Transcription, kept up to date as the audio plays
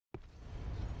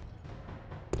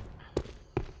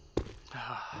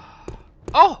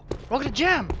Oh! Look at the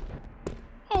gem!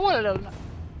 Oh, what a little...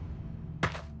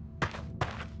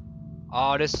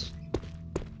 Oh, this...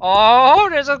 Oh,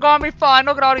 this is gonna be fun.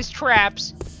 Look at all these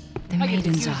traps. The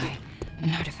Maiden's Eye,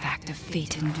 an artifact of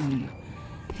fate and doom.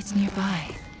 It's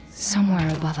nearby, somewhere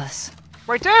above us.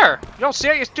 Right there! You don't see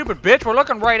it, you stupid bitch? We're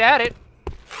looking right at it.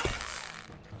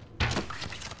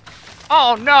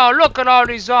 Oh no, look at all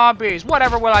these zombies.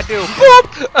 Whatever will I do?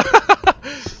 Boop!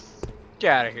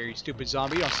 Get out of here, you stupid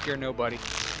zombie. You don't scare nobody.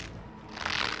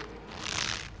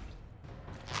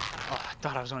 Oh, I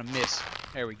thought I was gonna miss.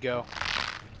 There we go.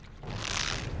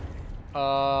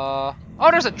 Oh,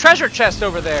 there's a treasure chest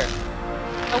over there.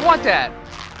 I want that.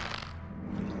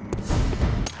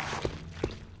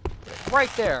 Right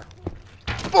there.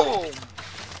 Boom!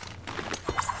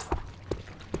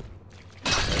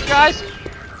 Guys,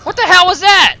 what the hell was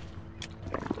that?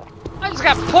 I just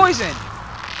got poisoned.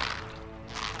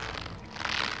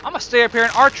 I'm gonna stay up here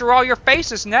and archer all your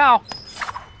faces now.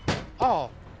 Oh,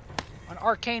 an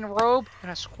arcane robe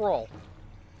and a scroll.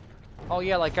 Oh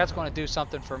yeah, like that's gonna do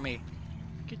something for me.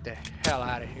 Get the hell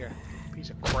out of here, piece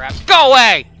of crap. Go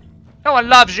away! No one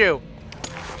loves you.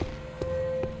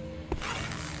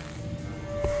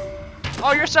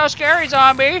 Oh, you're so scary,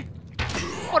 zombie!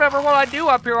 Whatever will I do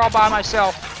up here all by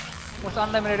myself with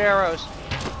unlimited arrows?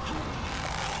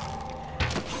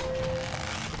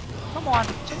 Come on,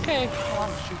 it's okay. Oh, I'm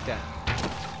gonna shoot that.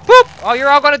 Boop! Oh, you're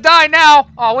all gonna die now!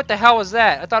 Oh, what the hell was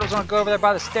that? I thought it was gonna go over there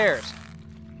by the stairs.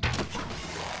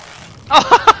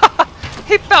 Oh,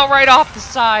 he fell right off the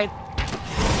side.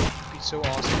 It'd be so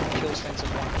awesome to kill things in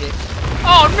one hit.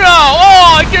 Oh no!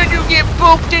 Oh, did you get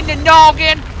booped in the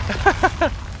noggin?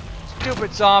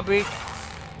 Stupid zombie.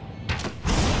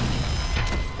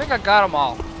 I think I got them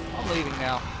all. I'm leaving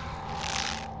now.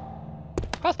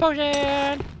 Health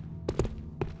potion!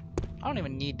 I don't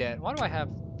even need that. Why do I have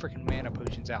freaking mana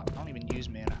potions out? I don't even use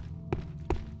mana.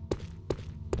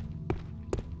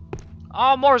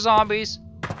 Oh, more zombies!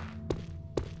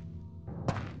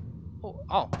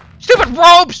 Oh. Stupid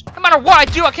robes! No matter what I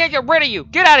do, I can't get rid of you!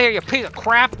 Get out of here, you piece of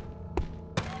crap!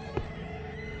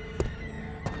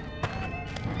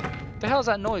 The hell is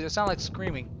that noise? It sounds like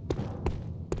screaming.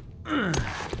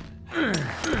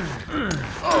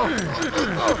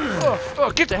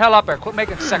 Oh, get the hell up there. Quit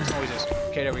making sex noises.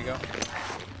 Okay, there we go.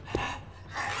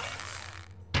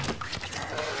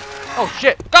 Oh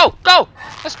shit! Go! Go!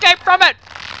 Escape from it!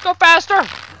 Go faster!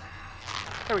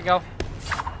 There we go.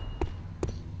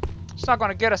 It's not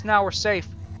gonna get us now, we're safe.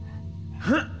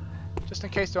 Just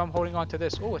in case though, I'm holding on to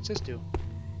this. Oh, what's this do?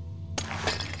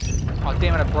 Oh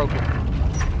damn it, I broke it.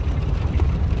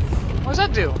 What does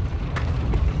that do?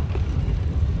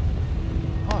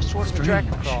 Oh, Sword of the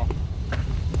Dragon Claw.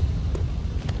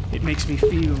 It makes me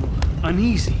feel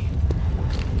uneasy.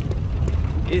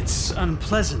 It's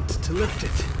unpleasant to lift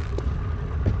it.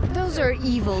 Those are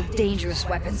evil, dangerous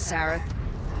weapons, Sarah.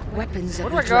 Weapons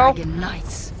of Where the do I go? Dragon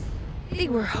Knights. They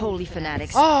were holy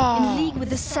fanatics, Oh. in league with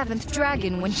the 7th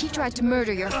dragon when he tried to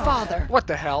murder your father. What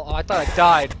the hell? Oh, I thought I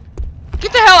died.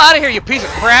 Get the hell out of here, you piece of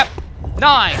crap!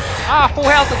 9! Ah, full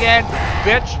health again,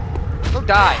 bitch. Go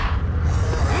die.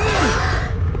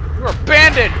 You're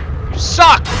abandoned! You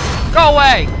suck! Go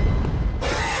away!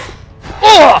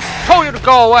 Ugh! Told you to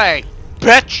go away,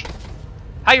 bitch!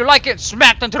 How you like getting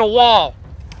smacked into the wall?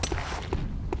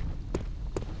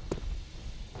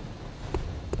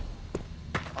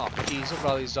 Oh, jeez, look at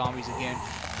all these zombies again.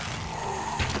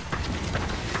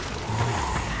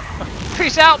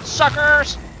 Peace out,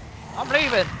 suckers! I'm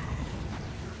leaving.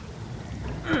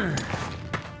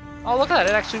 Oh, look at that,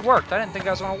 it actually worked. I didn't think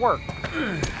that was gonna work.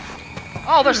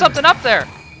 Oh, there's something up there!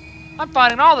 I'm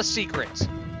finding all the secrets.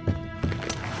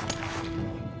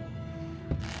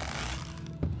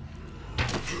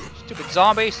 Stupid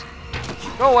zombies.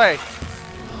 Go away.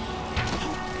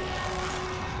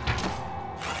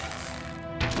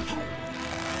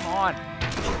 Come on.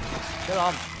 Kill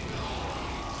them.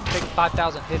 Take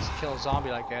 5,000 hits to kill a zombie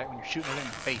like that when you're shooting it in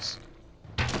the face.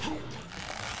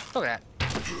 Look at that.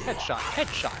 Headshot.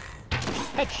 Headshot.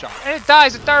 Headshot. And it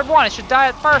dies the third one. It should die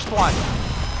at the first one.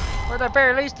 Or at the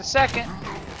very least the second.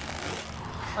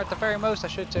 Or at the very most, I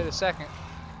should say the second.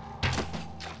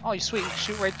 Oh, you sweet. You can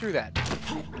shoot right through that.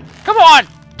 Come on!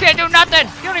 Can't do nothing!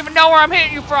 You don't even know where I'm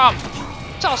hitting you from!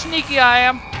 That's how sneaky I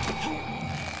am.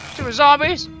 Stupid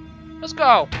zombies. Let's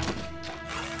go.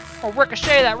 I'll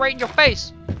ricochet that right in your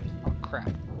face. Oh, crap.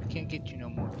 I can't get you no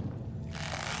more. I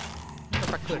wonder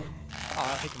if I could. Oh,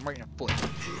 I'll hit them right in the foot. I'm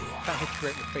trying to hit you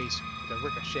right in the face with a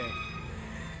ricochet.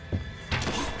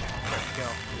 There we go.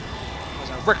 It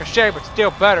wasn't a ricochet, but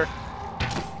still better.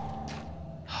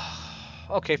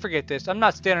 Okay, forget this. I'm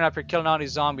not standing up here killing all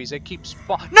these zombies. They keep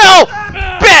spawn.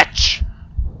 No!